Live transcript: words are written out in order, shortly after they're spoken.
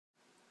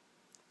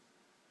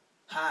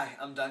Hi,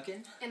 I'm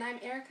Duncan. And I'm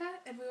Erika,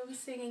 and we will be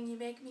singing You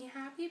Make Me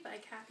Happy by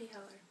Cathy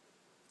Heller.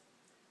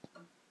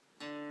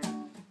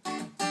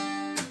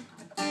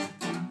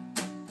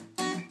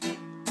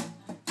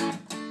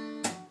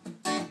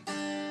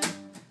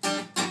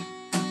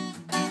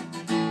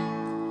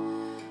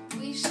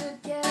 We should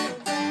get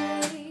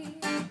away,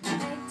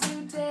 make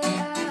today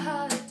a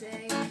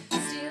holiday,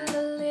 steal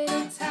a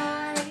little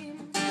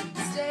time,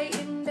 stay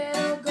in bed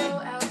or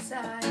go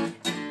outside.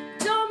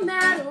 Don't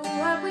matter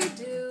what we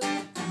do,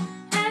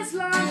 as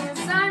long as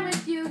I'm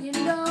with you, you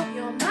know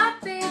you're my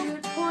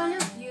favorite point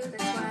of view.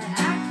 That's why I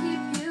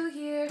keep you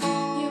here.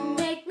 You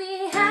make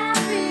me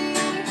happy,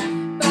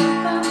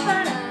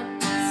 ba-ba-ba-dum.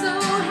 So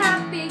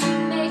happy, you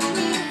make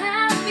me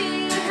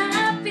happy,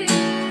 happy,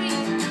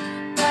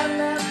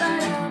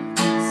 ba-ba-ba-dum.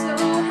 So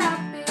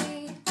happy.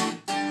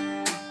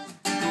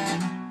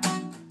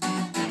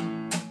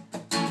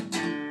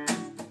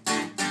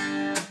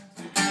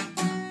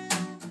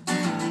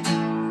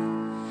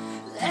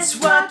 Let's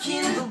walk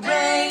in the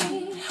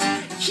rain,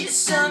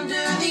 kiss under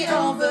the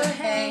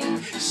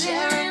overhang,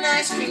 share an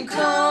ice cream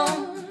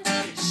cone,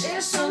 share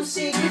some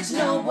secrets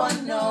no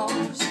one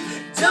knows.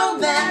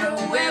 Don't matter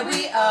where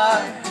we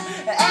are,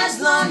 as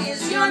long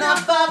as you're not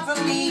far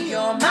from me.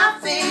 You're my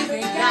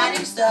favorite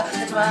guiding star.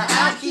 That's why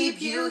I keep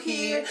you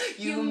here.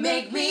 You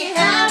make me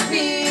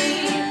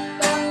happy,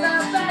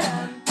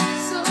 Ba-ba-ba-dum.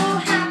 So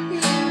happy,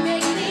 you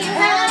make me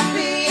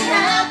happy,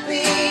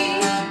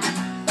 happy.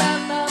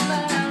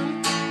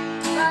 ba-ba-ba-dum.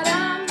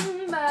 Ba-dum,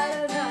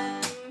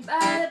 ba-da-dum,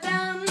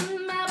 ba-da-dum,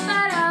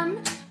 ba-ba-dum,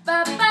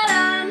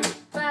 ba-ba-dum,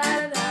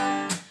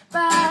 ba-da-dum,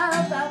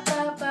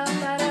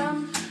 ba-ba-ba-ba-ba-dum,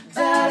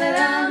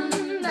 da-da-dum,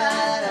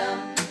 da-da-dum,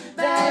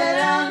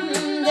 da-da-dum,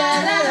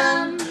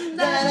 da-da-dum,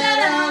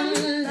 da-da-dum,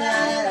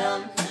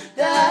 da-da-dum,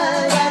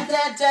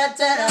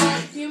 da-da-da-da-da-da.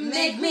 You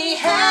make me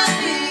happy.